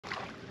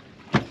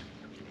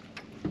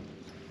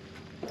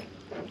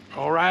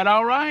All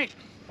right.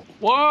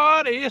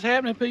 What is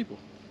happening, people?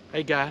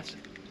 Hey, guys.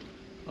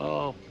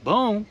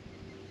 Boom.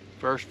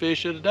 First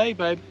fish of the day,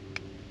 baby.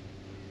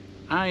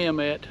 I am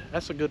at,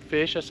 that's a good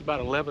fish. That's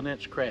about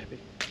 11-inch crappie.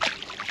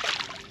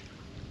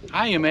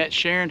 I am at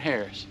Shearon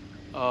Harris.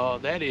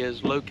 That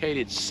is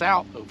located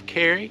south of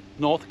Cary,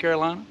 North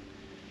Carolina.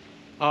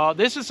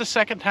 This is the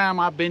second time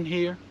I've been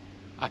here.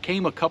 I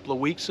came a couple of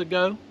weeks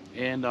ago,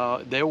 and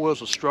there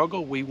was a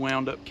struggle. We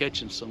wound up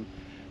catching some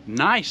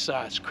nice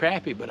sized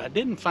crappie, but I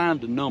didn't find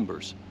the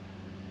numbers.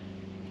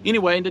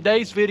 Anyway, in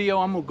today's video,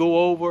 I'm gonna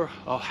go over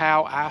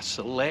how I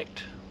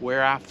select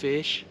where I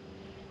fish.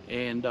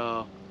 And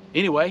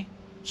anyway,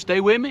 stay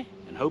with me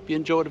and hope you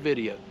enjoy the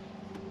video.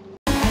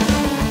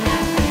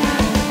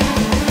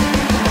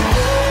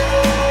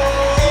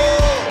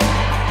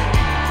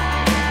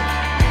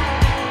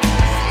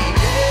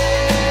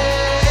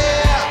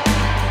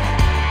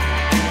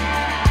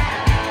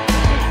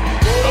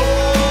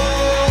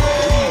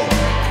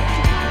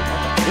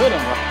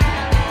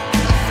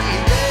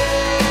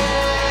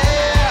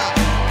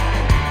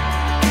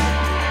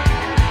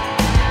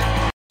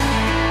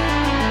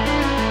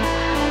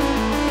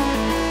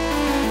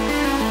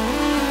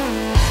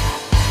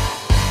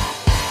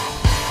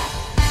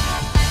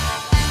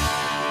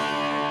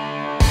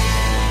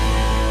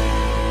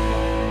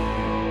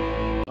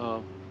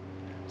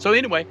 So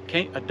anyway,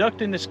 I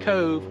ducked in this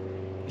cove.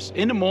 It's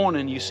in the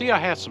morning. You see I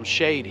have some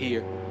shade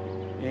here,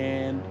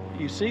 and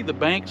you see the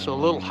banks are a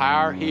little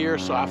higher here,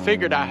 so I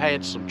figured I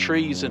had some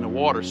trees in the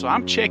water. So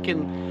I'm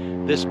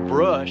checking this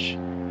brush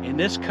in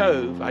this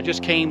cove. I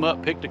just came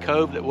up, picked a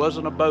cove that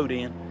wasn't a boat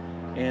in,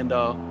 and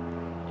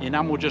I'm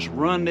gonna just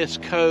run this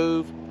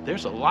cove.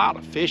 There's a lot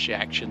of fish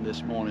action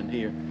this morning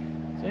here.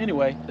 So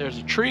anyway, there's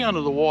a tree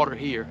under the water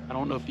here. I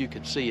don't know if you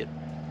can see it.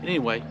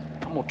 Anyway,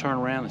 I'm gonna turn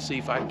around and see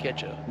if I can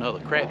catch another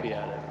crappie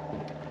out of it.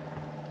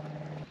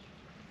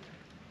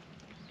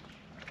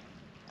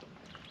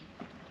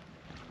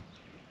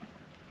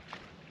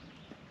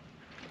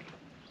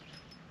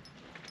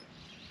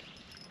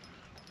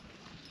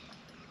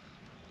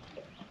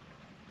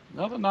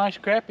 Another nice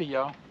crappie,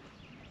 y'all.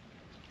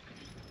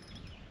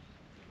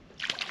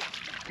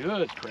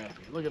 Good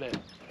crappie. Look at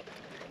that.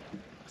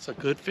 That's a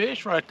good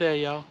fish right there,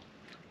 y'all.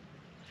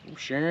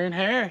 Shearon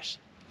Harris.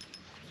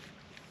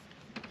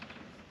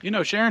 You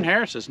know, Shearon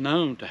Harris is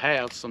known to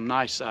have some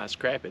nice sized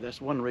crappie. That's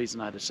one reason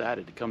I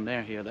decided to come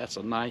down here. That's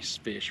a nice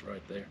fish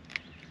right there.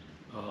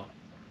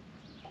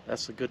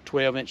 That's a good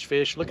 12-inch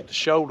fish. Look at the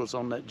shoulders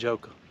on that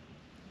joker.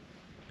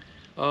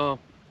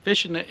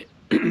 Fishing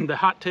the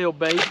hot tail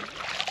bait,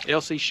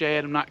 LC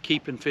shad. I'm not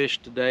keeping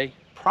fish today.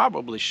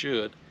 Probably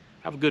should.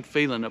 I have a good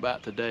feeling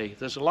about today.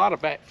 There's a lot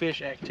of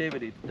fish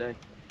activity today.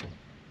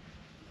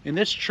 And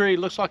this tree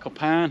looks like a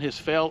pine has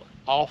fell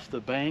off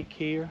the bank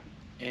here,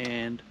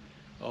 and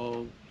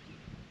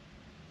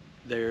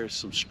there's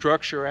some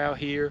structure out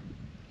here.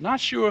 Not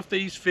sure if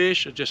these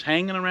fish are just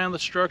hanging around the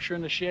structure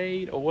in the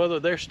shade or whether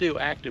they're still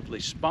actively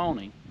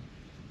spawning.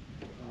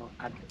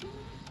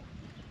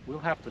 We'll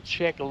have to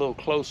check a little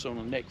closer on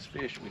the next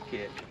fish we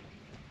catch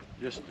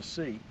just to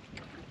see.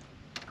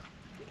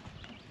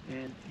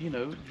 And you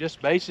know,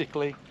 just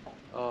basically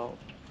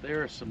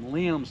there are some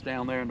limbs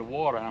down there in the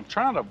water. I'm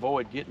trying to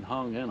avoid getting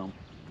hung in them,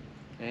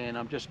 and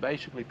I'm just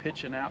basically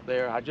pitching out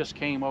there. I just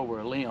came over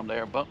a limb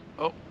there, but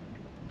oh,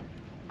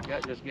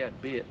 just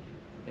got bit.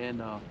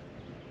 And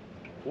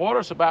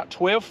water's about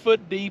 12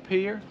 foot deep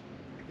here.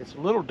 It's a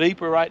little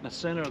deeper right in the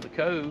center of the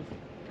cove.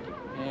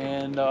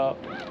 And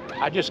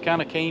I just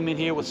kind of came in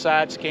here with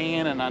side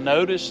scan, and I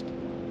noticed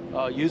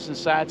using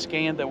side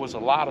scan there was a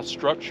lot of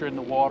structure in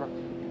the water.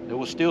 There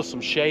was still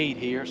some shade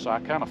here, so I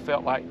kind of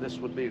felt like this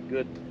would be a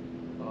good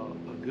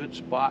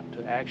spot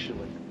to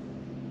actually,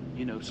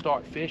 you know,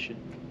 start fishing.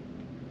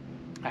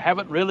 I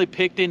haven't really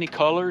picked any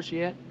colors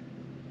yet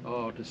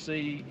to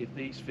see if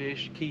these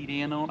fish keyed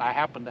in on. I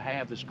happen to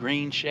have this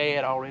green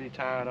shad already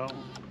tied on,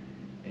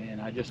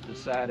 and I just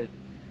decided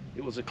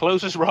it was the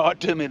closest rod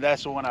to me.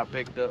 That's the one I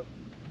picked up.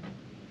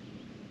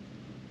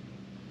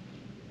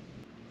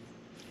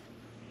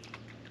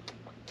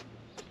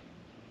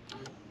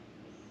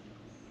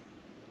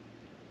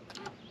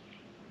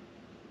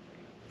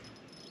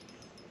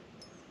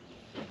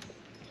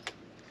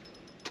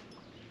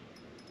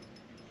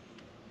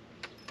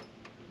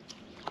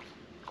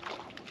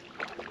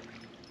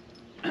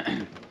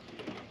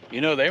 You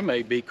know, there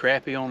may be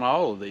crappie on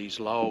all of these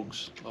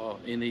logs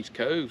in these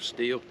coves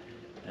still.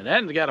 And that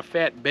hasn't got a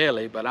fat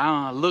belly, but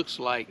looks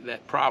like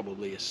that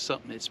probably is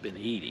something it's been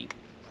eating.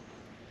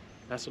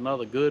 That's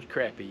another good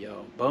crappie,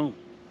 y'all. Boom.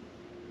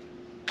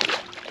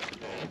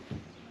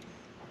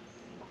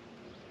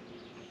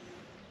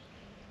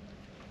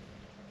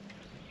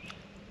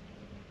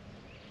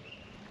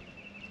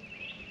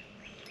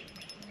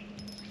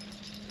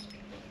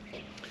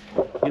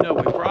 You know,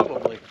 we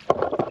probably,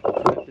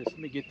 let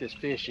me get this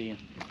fish in.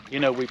 You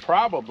know, we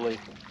probably,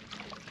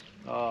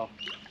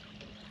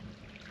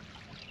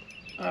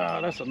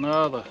 that's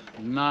another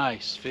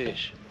nice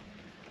fish.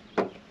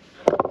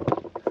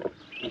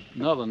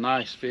 Another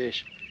nice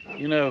fish.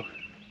 You know,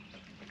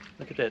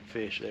 Look at that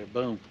fish there,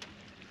 boom.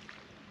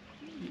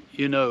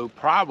 You know,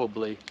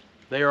 probably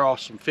there are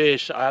some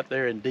fish out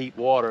there in deep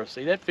water.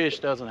 See, that fish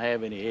doesn't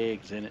have any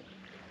eggs in it,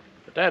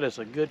 but that is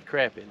a good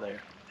crappie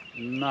there.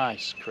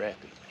 Nice crappie.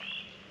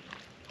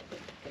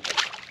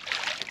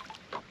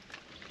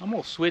 I'm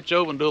gonna switch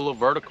over and do a little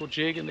vertical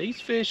jigging. These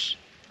fish,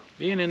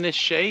 being in this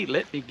shade,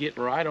 let me get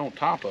right on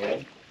top of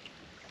them.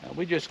 Now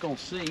we're just gonna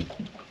see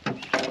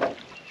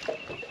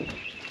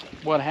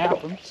what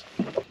happens.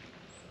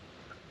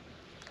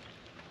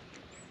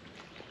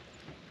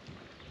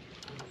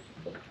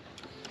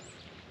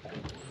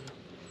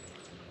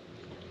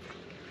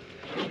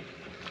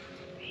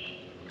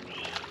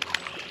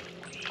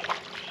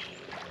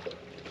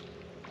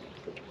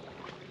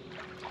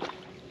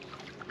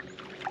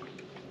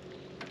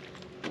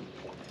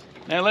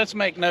 Now let's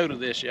make note of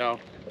this, y'all.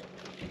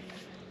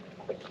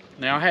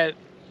 Now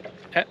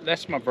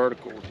that's my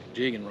vertical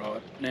jigging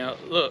rod. Now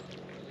look,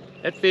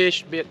 that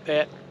fish bit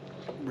that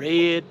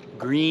red,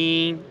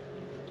 green,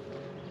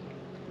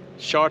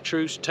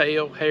 chartreuse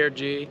tail hair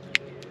jig.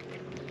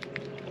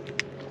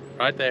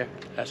 Right there,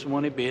 that's the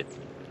one he bit.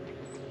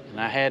 And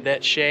I had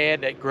that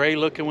shad, that gray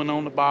looking one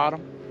on the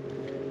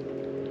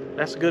bottom.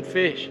 That's a good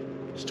fish.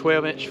 It's a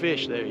 12-inch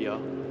fish there,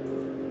 y'all.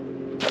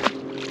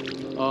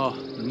 Oh,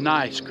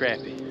 nice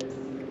crappie.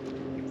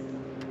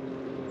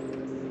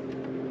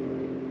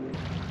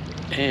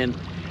 And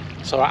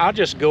so I'll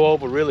just go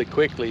over really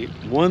quickly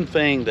one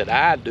thing that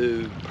I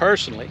do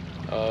personally.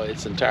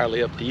 It's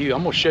entirely up to you.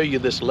 I'm gonna show you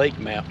this lake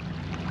map,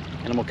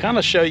 and I'm gonna kind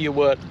of show you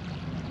what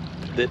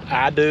that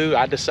I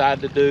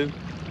decide to do,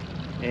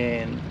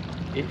 and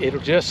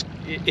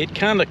it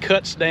kind of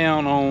cuts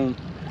down on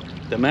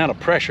the amount of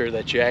pressure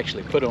that you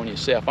actually put on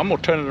yourself. I'm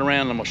gonna turn it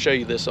around and I'm gonna show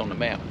you this on the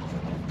map.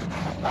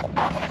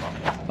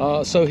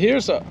 So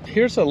here's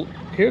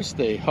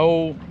the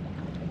whole.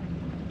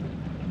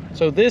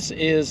 So this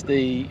is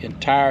the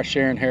entire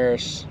Shearon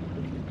Harris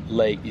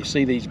Lake. You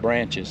see these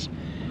branches,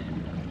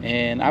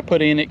 and I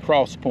put in at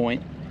cross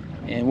point,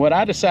 and what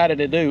I decided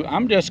to do,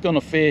 I'm just going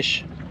to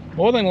fish,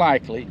 more than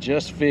likely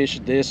just fish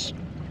this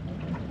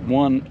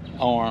one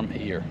arm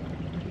here.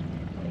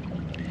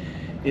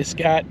 It's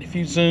got, if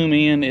you zoom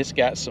in, it's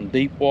got some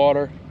deep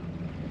water.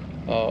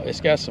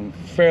 It's got some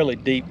fairly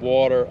deep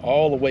water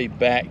all the way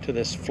back to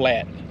this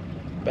flat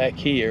back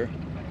here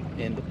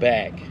in the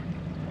back.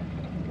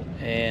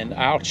 And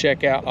I'll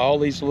check out all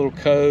these little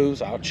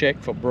coves. I'll check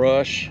for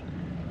brush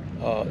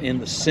in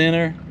the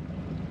center,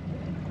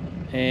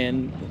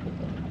 and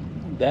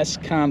that's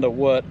kind of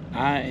what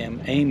I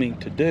am aiming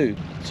to do.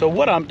 So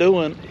what I'm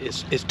doing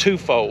is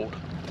twofold.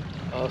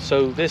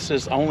 So this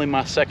is only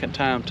my second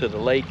time to the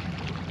lake.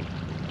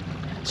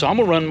 So I'm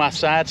gonna run my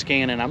side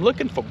scan, and I'm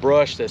looking for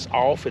brush that's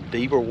off in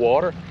deeper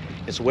water,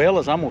 as well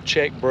as I'm gonna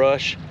check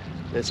brush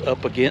that's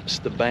up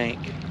against the bank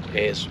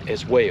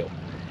as well.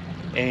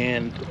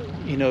 And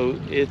you know,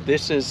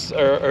 this is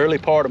early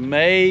part of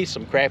May.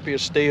 Some crappie are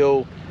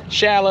still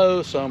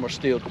shallow, some are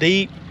still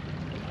deep.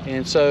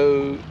 And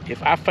so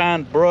if I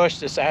find brush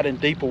that's out in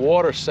deeper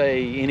water,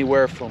 say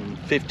anywhere from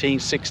 15,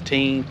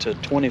 16 to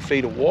 20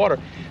 feet of water,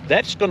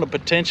 that's going to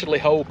potentially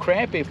hold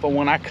crappie for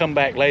when I come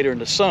back later in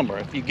the summer,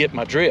 if you get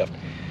my drift.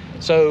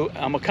 So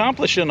I'm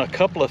accomplishing a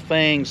couple of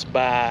things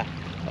by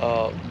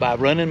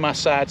running my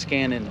side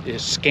scan, and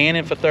is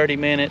scanning for 30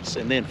 minutes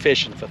and then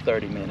fishing for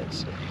 30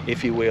 minutes,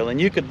 if you will. And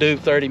you could do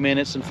 30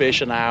 minutes and fish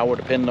an hour,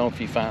 depending on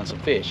if you find some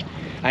fish.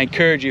 I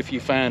encourage you, if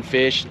you find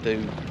fish,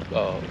 to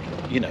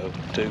you know,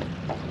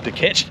 to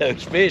catch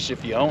those fish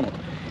if you own them.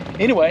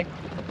 Anyway,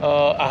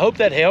 I hope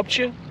that helps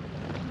you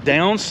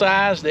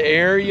downsize the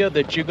area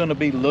that you're going to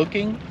be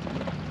looking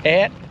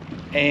at,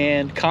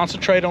 and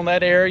concentrate on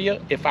that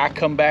area. If I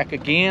come back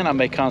again, I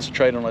may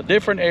concentrate on a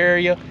different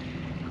area.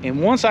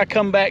 And once I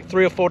come back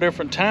 3 or 4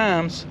 different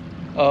times,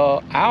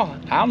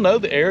 I'll know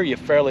the area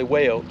fairly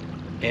well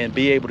and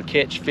be able to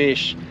catch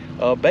fish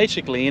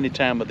basically any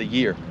time of the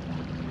year.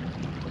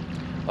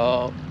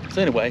 So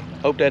anyway,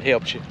 hope that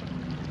helps you.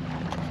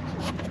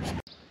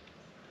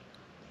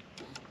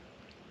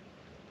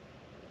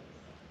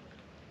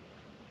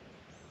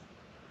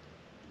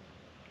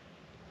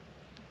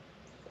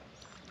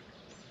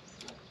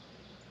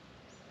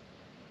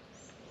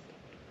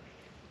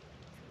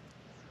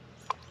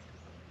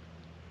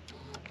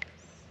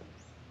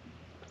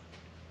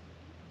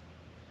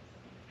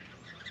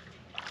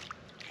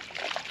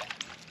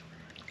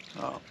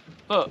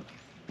 Look,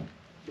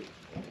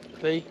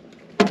 see,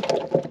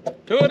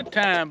 2 at a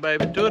time,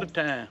 baby, 2 at a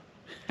time.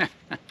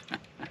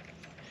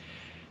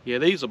 Yeah,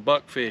 these are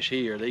buckfish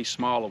here. These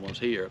smaller ones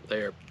here,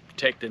 they're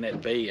protecting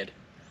that bed.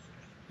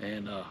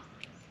 And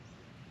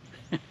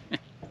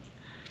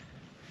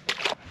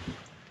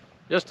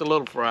just a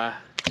little fry.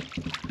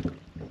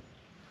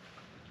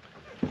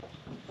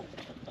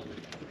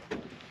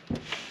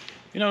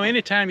 You know,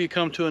 anytime you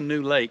come to a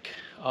new lake,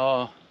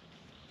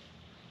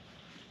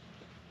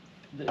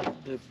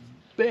 the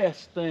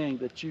best thing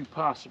that you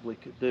possibly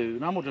could do,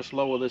 and I'm gonna just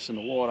lower this in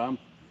the water.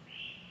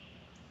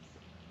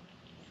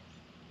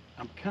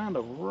 I'm kind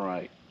of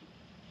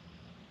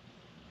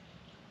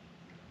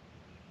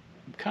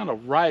kind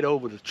of right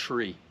over the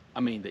tree. I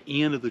mean, the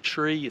end of the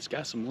tree, it's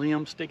got some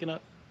limbs sticking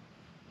up.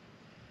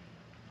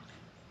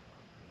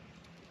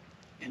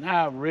 And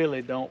I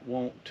really don't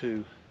want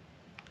to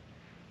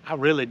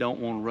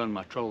run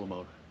my trolling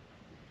motor.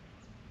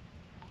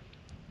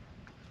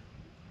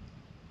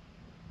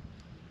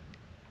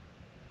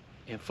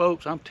 And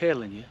folks, I'm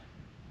telling you,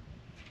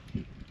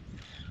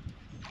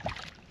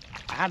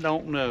 I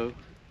don't know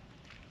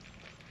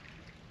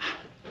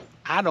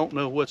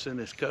what's in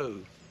this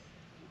cove,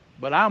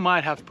 but I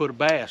might have to put a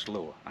bass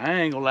lure. I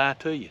ain't gonna lie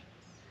to you.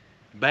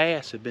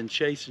 Bass have been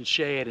chasing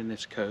shad in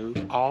this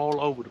cove all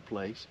over the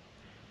place.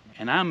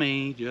 And I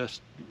mean,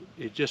 just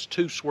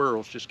two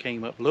swirls just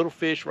came up, little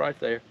fish right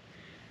there.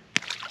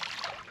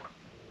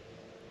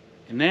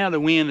 And now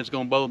the wind is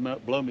gonna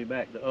blow me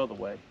back the other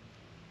way.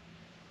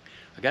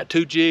 I got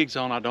two jigs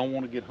on, I don't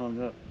want to get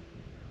hung up.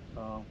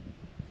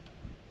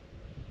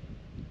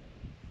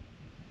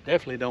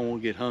 Definitely don't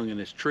want to get hung in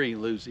this tree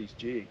and lose these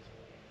jigs.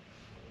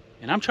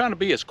 And I'm trying to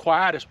be as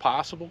quiet as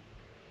possible.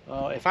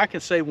 If I can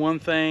say one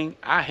thing,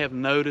 I have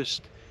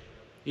noticed,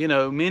 you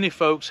know, many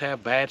folks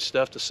have bad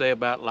stuff to say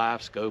about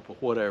live scope or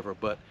whatever,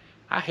 but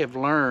I have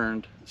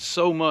learned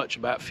so much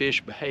about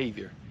fish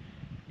behavior.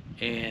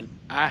 And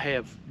I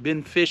have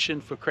been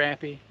fishing for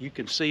crappie. You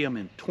can see them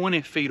in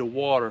 20 feet of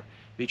water,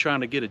 be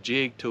trying to get a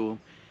jig to them.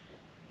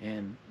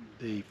 And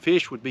the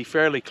fish would be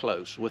fairly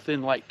close,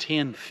 within like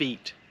 10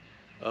 feet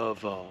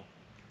of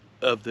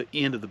the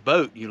end of the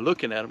boat. You're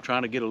looking at them,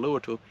 trying to get a lure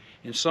to them.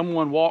 And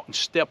someone walk and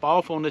step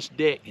off on this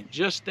deck, and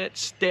just that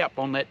step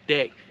on that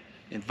deck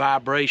and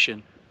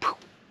vibration, poof,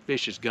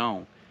 fish is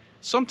gone.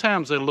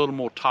 Sometimes they're a little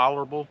more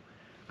tolerable.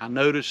 I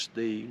noticed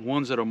the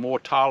ones that are more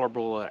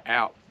tolerable are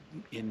out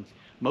in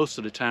most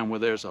of the time where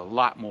there's a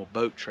lot more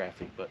boat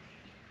traffic. But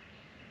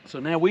so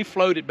now we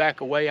floated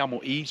back away. I'm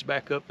gonna ease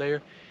back up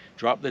there,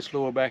 drop this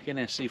lure back in,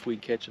 and see if we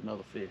can catch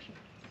another fish.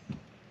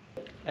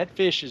 That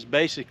fish is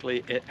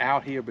basically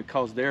out here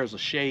because there's a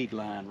shade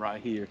line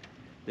right here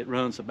that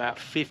runs about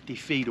 50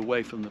 feet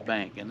away from the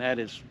bank, and that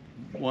is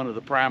one of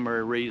the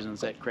primary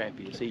reasons that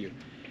crappie is here.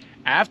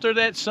 After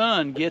that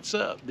sun gets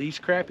up, these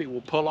crappie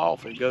will pull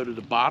off and go to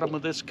the bottom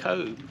of this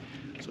cove.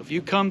 So if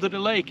you come to the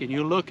lake and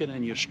you're looking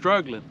and you're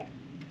struggling,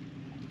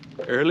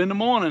 early in the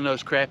morning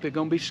those crappie are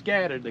going to be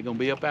scattered. They're going to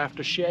be up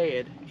after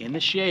shad in the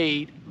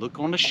shade. Look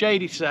on the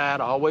shady side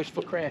always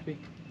for crappie.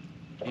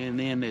 And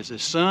then as the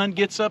sun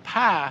gets up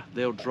high,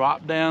 they'll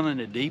drop down in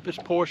the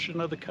deepest portion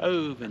of the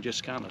cove and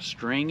just kind of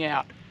string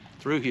out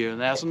through here. And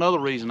that's another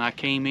reason I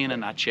came in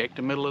and I checked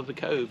the middle of the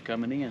cove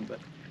coming in, but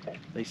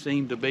they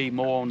seem to be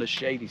more on the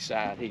shady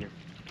side here.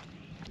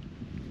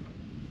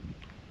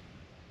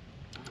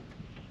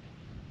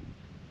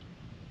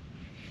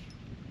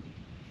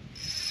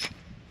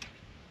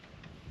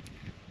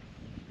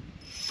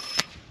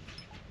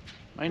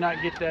 May not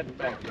get that in the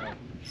background.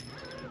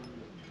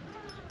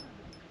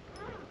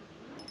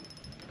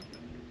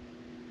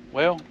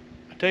 Well,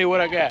 I tell you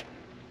what I got.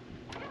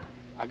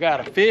 I got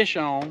a fish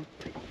on.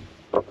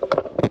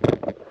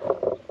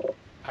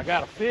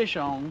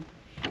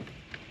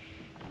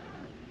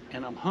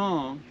 And I'm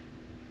hung.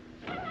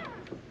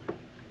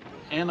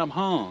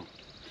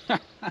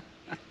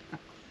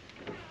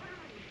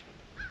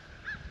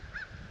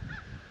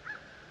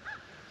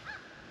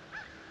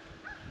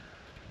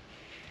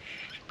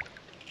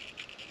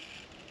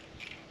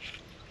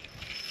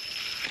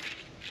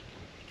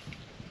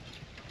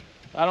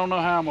 I don't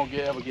know how I'm gonna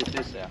ever get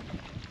this out.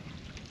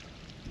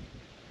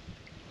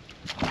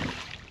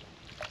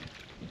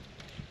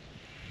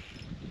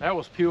 That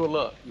was pure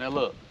luck. Now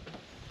look.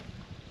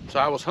 So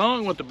I was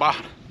hung with the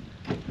bottom.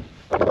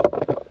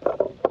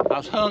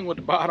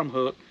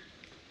 Hook.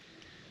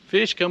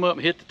 Fish come up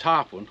and hit the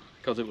top one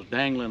because it was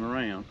dangling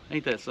around.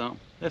 Ain't that something?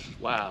 This is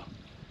wild.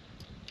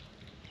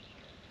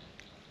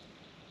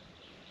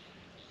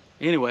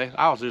 Anyway,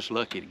 I was just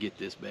lucky to get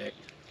this back.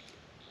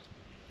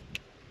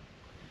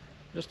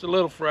 Just a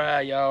little fry,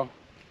 y'all.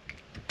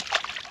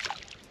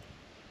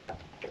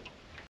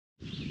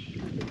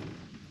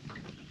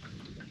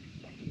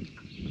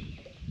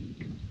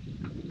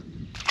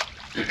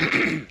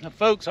 Now,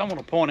 folks, I want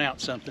to point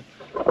out something.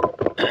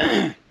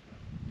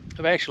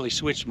 I've actually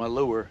switched my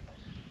lure.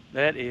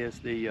 That is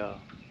the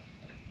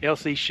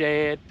LC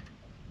shad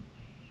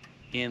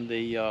in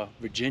the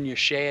Virginia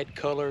shad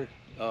color.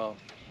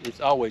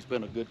 It's always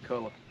been a good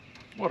color.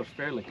 Water's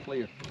fairly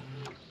clear.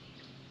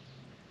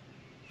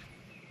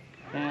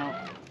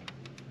 Now,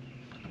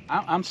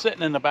 I'm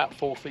sitting in about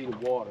 4 feet of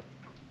water.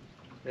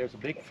 There's a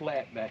big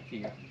flat back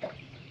here,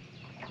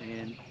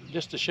 and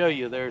just to show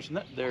you, there's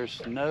no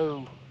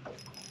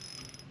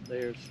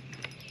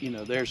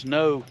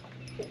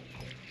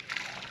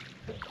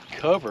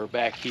cover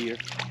back here.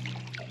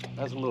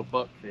 That's a little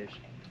buckfish,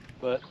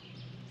 but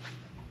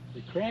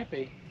the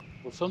crappie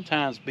will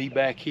sometimes be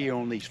back here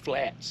on these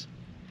flats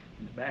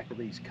in the back of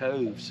these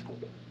coves,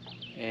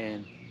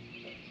 and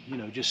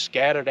just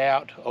scattered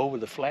out over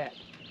the flat.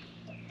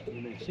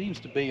 And there seems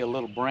to be a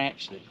little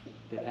branch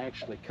that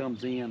actually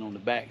comes in on the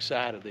back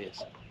side of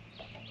this.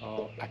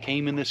 I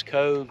came in this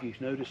cove. You've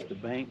noticed the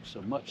banks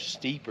are much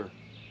steeper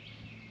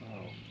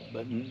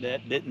but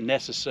that didn't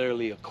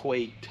necessarily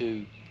equate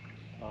to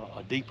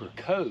a deeper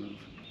cove.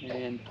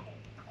 And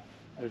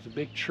there's a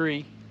big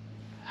tree,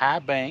 high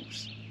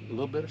banks, a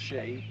little bit of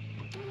shade.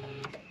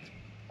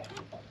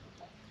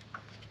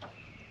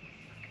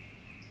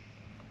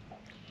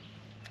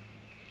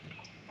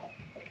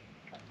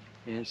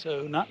 And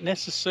so not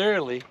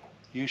necessarily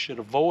you should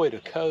avoid a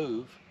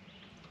cove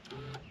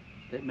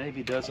that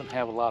maybe doesn't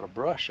have a lot of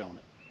brush on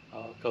it,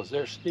 because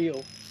there's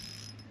still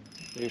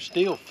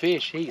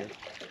fish here.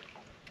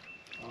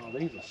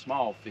 These are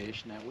small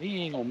fish. Now we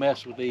ain't gonna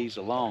mess with these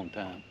a long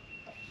time.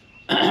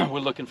 We're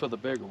looking for the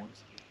bigger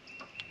ones.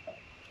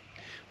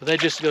 But that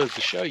just goes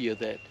to show you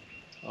that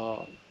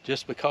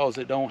just because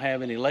it don't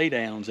have any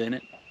laydowns in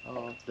it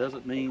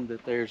doesn't mean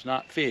that there's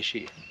not fish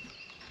here.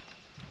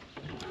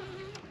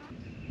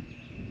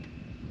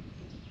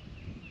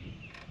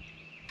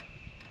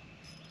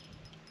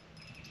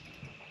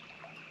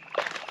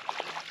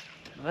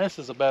 Now, this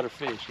is a better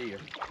fish here.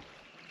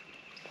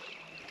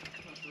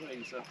 Let's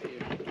raise up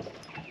here.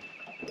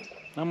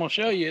 I'm gonna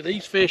show you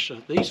these fish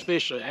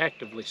are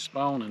actively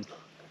spawning.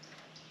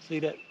 See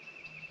that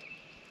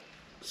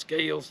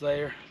scales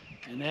there,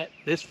 and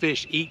this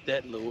fish eat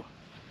that lure.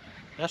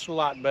 That's a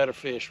lot better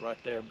fish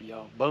right there,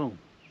 y'all. Boom.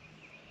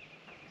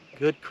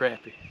 Good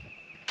crappie.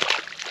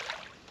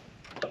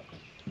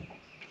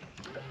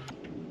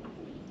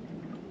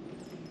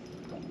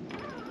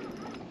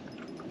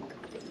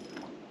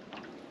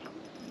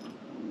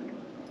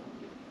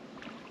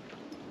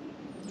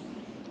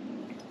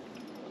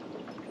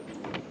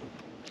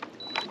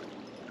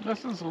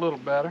 This is a little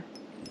better.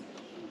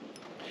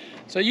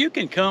 So you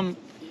can come,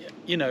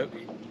 you know,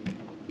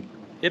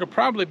 it'll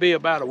probably be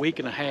about a week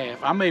and a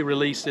half. I may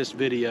release this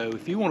video.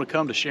 If you want to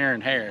come to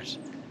Shearon Harris,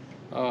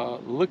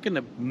 look in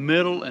the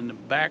middle and the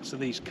backs of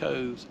these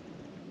coves.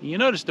 You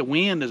notice the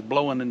wind is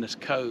blowing in this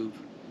cove.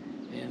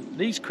 And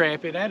these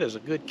crappie, that is a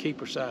good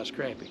keeper size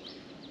crappie.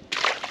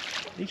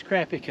 These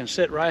crappie can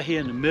sit right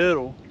here in the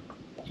middle,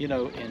 you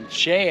know, and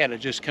shad are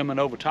just coming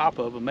over top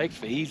of them. Makes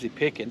for easy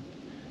picking,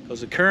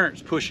 because the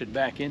current's pushing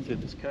back into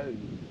this cove.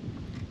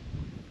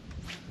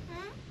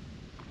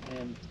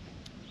 And,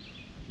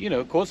 you know,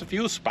 of course, if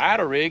you were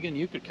spider rigging,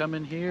 you could come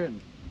in here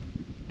and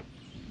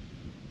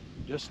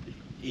just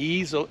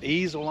ease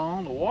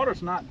along. The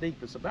water's not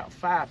deep. It's about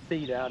 5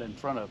 feet out in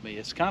front of me.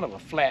 It's kind of a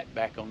flat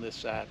back on this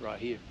side right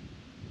here.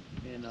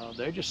 And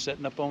they're just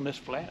sitting up on this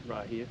flat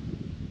right here,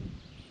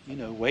 you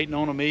know, waiting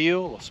on a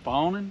meal or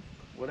spawning,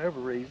 whatever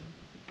reason.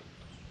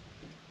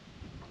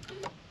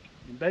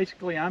 And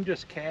basically, I'm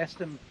just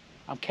casting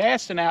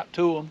out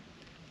to them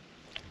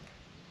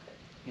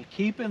and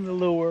keeping the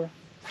lure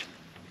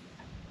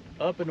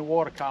up in the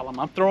water column.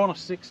 I'm throwing a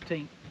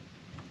 16th,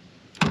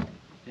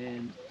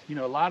 and you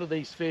know, a lot of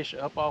these fish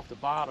are up off the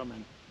bottom,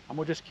 and I'm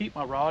gonna just keep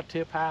my rod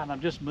tip high, and I'm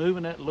just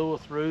moving that lure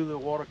through the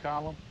water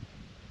column,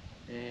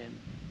 and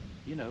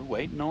you know,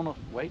 waiting on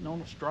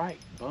a strike.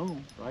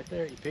 Boom, right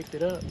there, you picked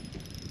it up.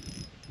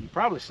 You've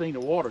probably seen the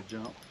water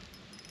jump,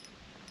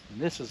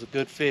 and this is a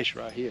good fish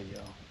right here,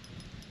 y'all.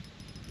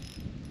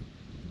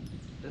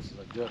 This is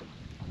a good one.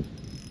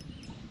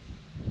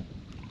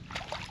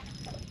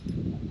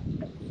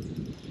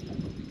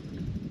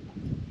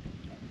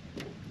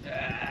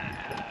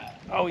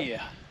 Oh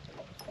yeah.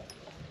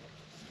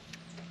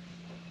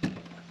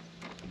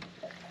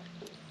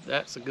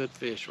 That's a good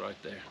fish right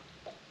there.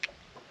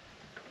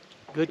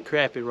 Good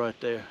crappie right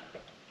there.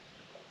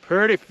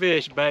 Pretty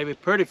fish, baby,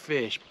 pretty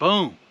fish.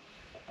 Boom.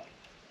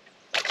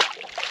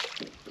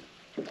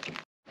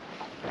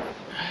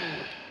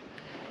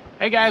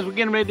 Hey guys, we're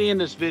getting ready to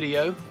end this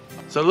video.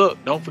 So look,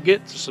 don't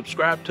forget to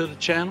subscribe to the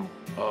channel.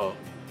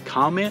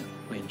 Comment.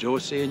 We enjoy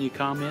seeing your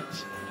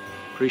comments.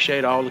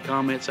 Appreciate all the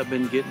comments I've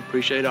been getting.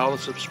 Appreciate all the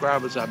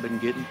subscribers I've been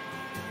getting.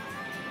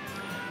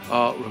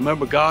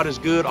 Remember, God is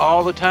good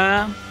all the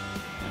time.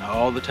 And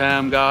all the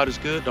time God is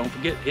good. Don't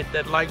forget, hit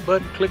that like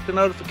button. Click the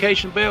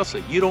notification bell so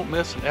you don't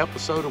miss an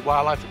episode of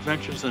Wildlife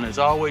Adventures. And as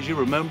always, you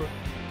remember,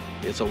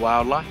 it's a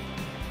wild life.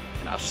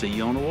 And I'll see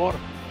you on the water.